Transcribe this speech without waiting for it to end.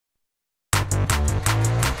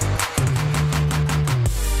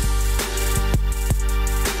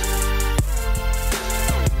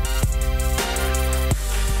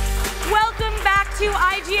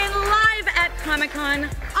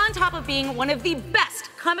top of being one of the best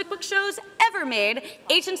comic book shows ever made.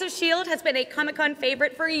 Agents of S.H.I.E.L.D. has been a Comic-Con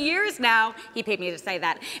favorite for years now. He paid me to say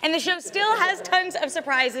that. And the show still has tons of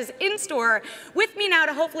surprises in store. With me now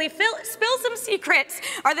to hopefully spill some secrets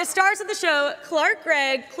are the stars of the show, Clark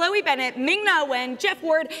Gregg, Chloe Bennet, Ming-na, Jeff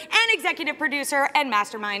Ward, and executive producer and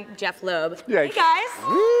mastermind, Jeff Loeb. Yeah. Hey, guys.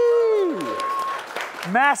 Woo!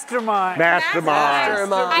 Mastermind. Mastermind.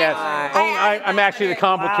 Yes. I'm actually the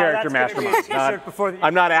comic book character Mastermind.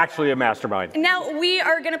 I'm not actually a mastermind. Now, we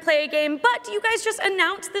are going to play a game, but you guys just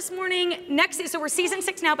announced this morning so we're season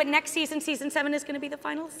 6 now, but next season, season 7, is going to be the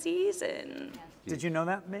final season. Did you know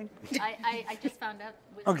that, Ming? I just found out.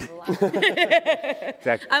 Okay.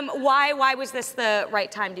 Why was this the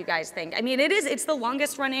right time, do you guys think? I mean, it's the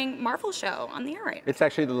longest running Marvel show on the air right now. It's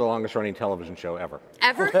actually the longest running television show ever.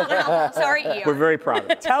 Ever? Sorry, ER. We're very proud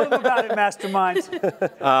of it. Tell them about it, Mastermind.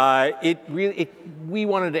 We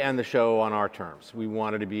wanted to end the show on our terms. We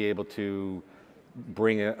wanted to be able to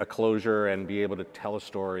bring a closure and be able to tell a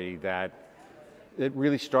story that it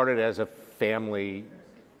really started as a family,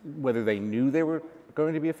 whether they knew they were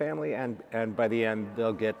going to be a family, and by the end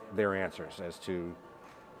they'll get their answers as to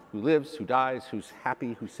who lives, who dies, who's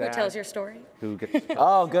happy, who's sad. Who tells your story? Who gets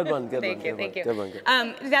Oh, good one, good Thank one. you, thank you. Good one.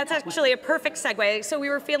 That's actually a perfect segue. So we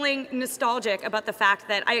were feeling nostalgic about the fact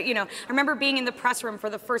that I remember being in the press room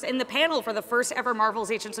in the panel for the first ever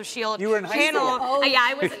Marvel's Agents of S.H.I.E.L.D. You were in high school. Oh. Yeah,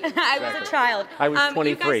 I was a child. I was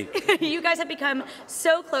 23. You guys have become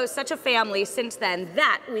so close, such a family since then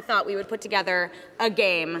that we thought we would put together a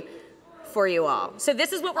game for you all. So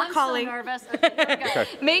this is what we're calling. I'm so nervous. Okay.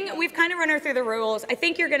 Ming, we've kind of run her through the rules. I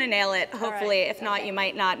think you're going to nail it, hopefully. Right. If not, you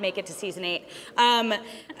might not make it to season 8.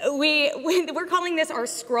 We're calling this our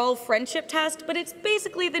Skrull friendship test, but it's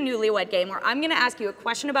basically the newlywed game where I'm going to ask you a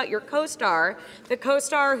question about your co-star. The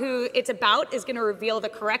co-star who it's about is going to reveal the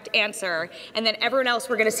correct answer, and then everyone else,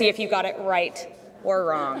 we're going to see if you got it right or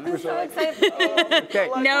wrong. I'm so excited. Okay.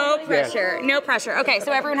 No pressure, no pressure. Okay,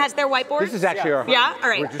 so everyone has their whiteboard? This is actually our Yeah? All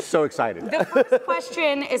right. We're just so excited. The first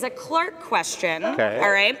question is a Clark question. Okay.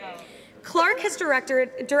 All right. Clark has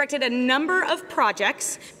directed a number of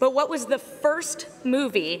projects, but what was the first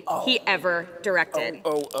movie he ever directed?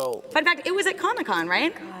 Fun fact, it was at Comic-Con,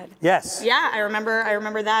 right? God. Yes. Yeah, I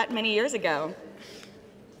remember that many years ago.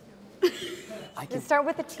 Does it start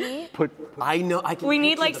with a T? I know. I can. We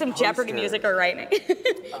need picture like the some Jeopardy poster. music right now.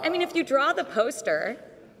 I mean, if you draw the poster,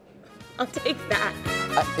 I'll take that.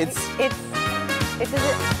 It's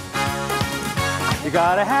You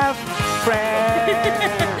gotta have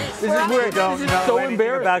friends. This is where you don't know so anything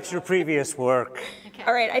embarrassing. about your previous work.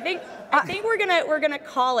 All right, I think we're gonna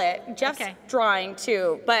call it. Jeff's drawing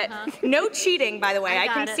too, but no cheating, by the way. I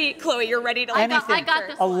can see Chloe. You're ready to. I got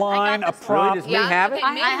this A one. line, a prop. Really, does Ming have it?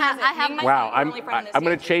 I have my. Wow, I'm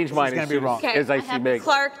going to change mine gonna be wrong. as I see Meg.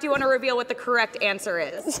 Clark, do you want to reveal what the correct answer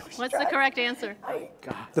is? What's the correct answer?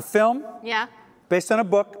 The film, Yeah. based on a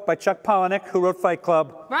book by Chuck Palahniuk, who wrote Fight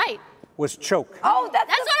Club, Right. was Choke. Oh, that's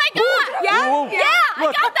what I got. Yeah? Yeah, I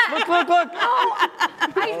got that. Look.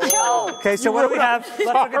 Okay, so what do we have? Let's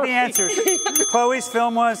look at the answers. Chloe's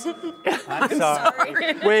film was. I'm sorry.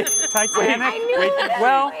 Wait. Titanic.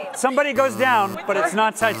 Well, somebody goes down, but it's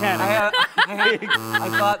not Titanic. I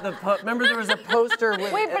thought remember there was a poster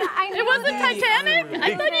with. Wait, but it wasn't Titanic.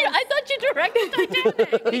 I thought you directed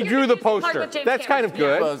Titanic. He drew the poster. That's kind of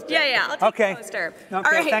good. Yeah. I'll take Okay. the poster. Okay, All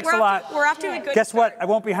right, thanks we're a lot. We're off to a good Guess start. what? I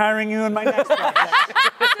won't be hiring you in my next project.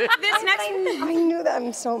 I knew that.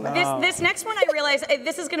 I'm so mad. This next one, I realize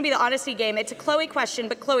this is going to be the honesty game. It's a Chloe question,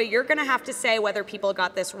 but Chloe, you're going to have to say whether people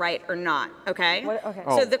got this right or not. Okay? Okay.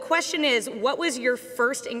 So the question is, what was your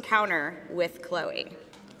first encounter with Chloe?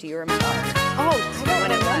 Do you remember? Oh, I don't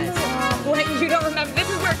What it was? What, you don't remember? This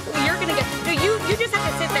is where you're going to get. No, you just have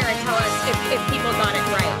to sit there and tell us if people got it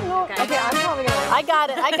right. Okay, I'm probably gonna. I got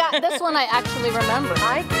it. I got this one. I actually remember.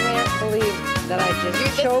 I can't believe that I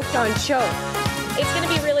just choked on choke. It's going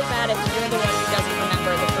to be really bad if you're the one who doesn't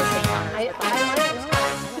remember the first encounter. I don't know. I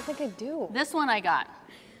don't think I do. This one I got.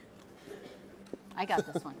 I got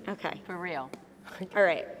this one. Okay. For real. All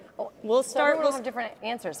right. We'll start. Everyone will have different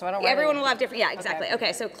answers, so I don't. Everyone will have different. Yeah, exactly.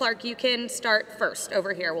 Okay, so Clark, you can start first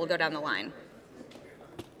over here. We'll go down the line.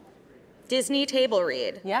 Disney table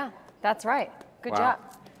read. Yeah, that's right. Good Wow. job.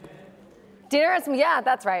 Dinner at yeah,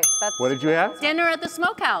 that's right. What did you have? Dinner at the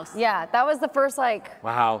Smokehouse. Yeah, that was the first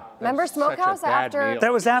Wow. Remember That's such a Smokehouse bad after- meal.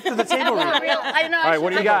 That was after the table read. I know. All right,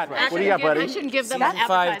 what do you got? What do you got, buddy? I shouldn't give them an Season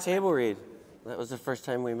 5 appetizer. table read. That was the first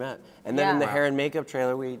time we met. And then in the hair and makeup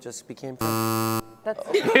trailer, we just became friends. That's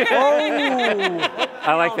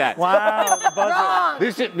I like that. Wow, the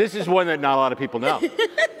buzzer. This is one that not a lot of people know.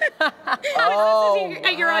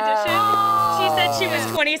 At your audition, she said she was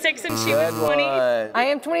 26 and she was 20. I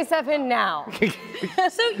am 27 now.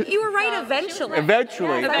 So you were right eventually.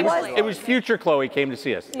 Eventually. Eventually. It was future Chloe came to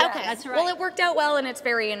see us. Okay, that's right. Well, it worked out well, and it's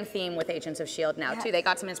very in theme with Agents of S.H.I.E.L.D. now, too. They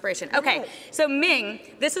got some inspiration. Okay, so Ming,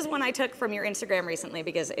 this is one I took from your Instagram recently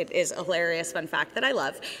because it is a hilarious fun fact that I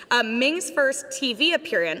love. Ming's first TV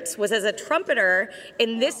appearance was as a trumpeter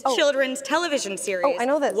in this children's television series. Oh, I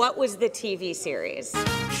know this. What was the TV series?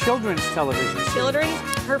 Children's television. Children's,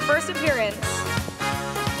 her first appearance.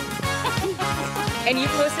 And you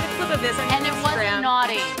posted a clip of this on your And it Instagram. wasn't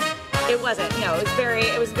naughty. It wasn't. No, it was very.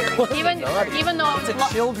 Even though It's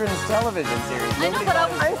a children's television series. I know, but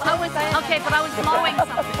I was okay, but I was blowing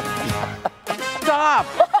something. Stop!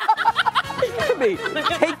 Jimmy,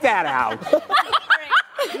 take that out.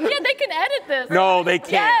 Yeah, they can edit this. No, they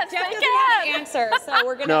can't. Yes, Jeff they doesn't have can. the answer, so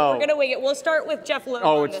we're gonna wing it. We'll start with Jeff Loeb.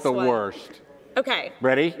 Oh, on it's this the one. worst. Okay.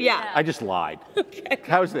 Ready? Yeah. I just lied. Okay.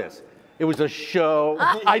 How's this? It was a show.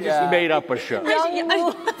 I just made up a show.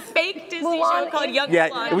 A fake Disney show called Young Yeah,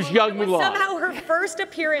 Mulan. it was Young was Mulan. somehow her first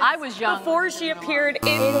appearance. I was young. Before she appeared in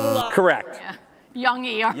Mulan. Correct. Young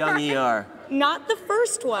ER. Young ER. Not the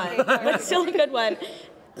first one, but still a good one.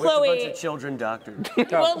 With a Chloe. bunch of children doctored.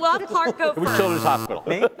 We'll have Clark go It was first. Children's Hospital.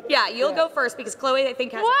 Me? Yeah, you'll go first because Chloe, I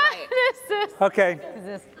think, has What it right. is this? Okay.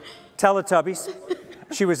 Teletubbies.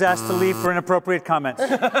 She was asked to leave for inappropriate comments.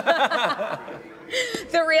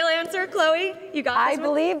 The real answer, Chloe, you got I this one?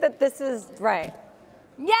 believe that this is right.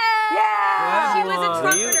 Yeah! She was a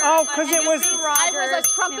trumpeter. Oh, 'cause on it was- Mr. I was a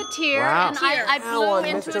Rogers. trumpeteer, Wow. and I blew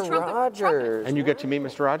into a Mr. trumpet. Rogers. And you get to meet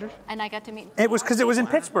Mr. Rogers? And I got to meet. It was because it was in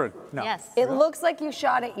Pittsburgh. No. Yes. It looks like you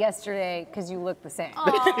shot it yesterday because you look the same.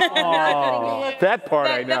 That part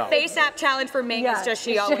I know. The face app challenge for Ming Yeah, is just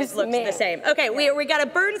she it's always just looks Ming. the same. Okay, we got to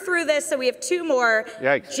burn through this, so we have two more.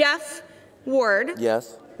 Yikes. Jeff Ward.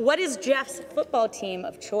 Yes. What is Jeff's football team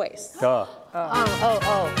of choice? Duh.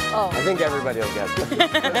 I think everybody will get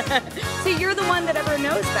it. So you're the one that ever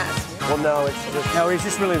knows best. Well, no, it's just No, he's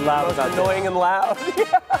just really loud about annoying and loud.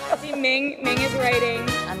 See, Ming is writing.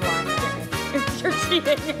 I'm lying. You're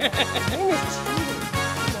cheating.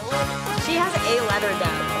 She has a letter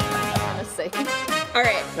down. Honestly. All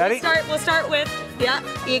right. Ready? We'll start with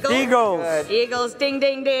Eagles. Eagles. Eagles. Ding,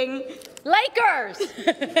 ding, ding. Lakers.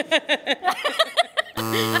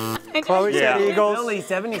 Chloe said Eagles. Philly,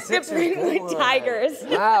 76 The Brentwood Tigers.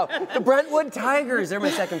 Wow. The Brentwood Tigers. They're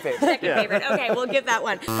my second favorite. Second favorite. Okay, we'll give that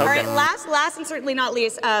one. All right, last and certainly not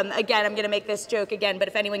least, again, I'm going to make this joke again, but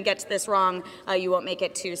if anyone gets this wrong, you won't make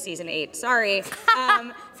it to season 8. Sorry.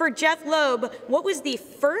 For Jeff Loeb, what was the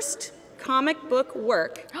first comic book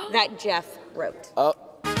work that Jeff wrote? Oh,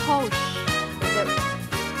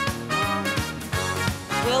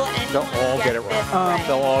 Will anyone They'll all get it this wrong. right?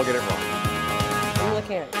 They'll all get it wrong. I'm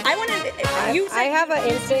looking at it. I wanted. You said I have you an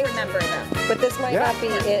could instinct. remember them. But this might not be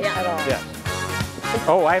it at all. Yeah.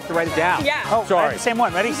 Oh, I have to write it down. Yeah. Oh, I Sorry. have the same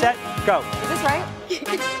one. Ready, set, go. Is this right?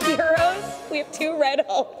 Heroes. We have 2 Red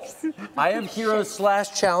Hulks. I have heroes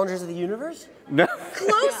 / challengers of the universe. No.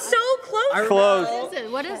 Close, so close. Close. What is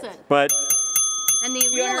it? What is it? But And the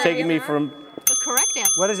real taking me answer, from the correct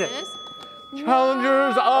answer. What is it?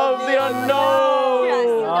 Challengers of the Unknown.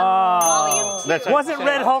 That's Wasn't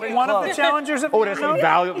Red Hulk one of the challengers of Oh, the that's unknown?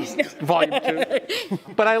 volume 2.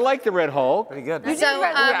 But I like the Red Hulk. Pretty good. So,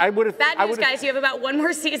 I would've- bad I news, would've- guys. You have about 1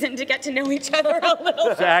 more season to get to know each other a little.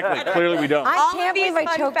 Exactly. Clearly we don't. I All can't of these believe I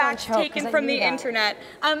fun choked on facts choke 'cause taken I from knew the that. internet.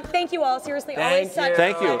 Thank you all. Seriously, always Thank such.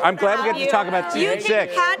 Thank you. I'm glad we get to talk about You season can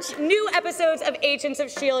 6. catch new episodes of Agents of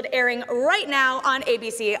S.H.I.E.L.D. airing right now on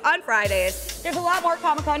ABC on Fridays. There's a lot more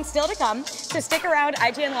Comic-Con still to come, so stick around.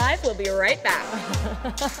 IGN Live. We'll be right back.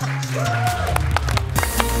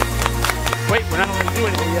 Wait, we're not going to do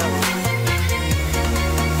anything yet.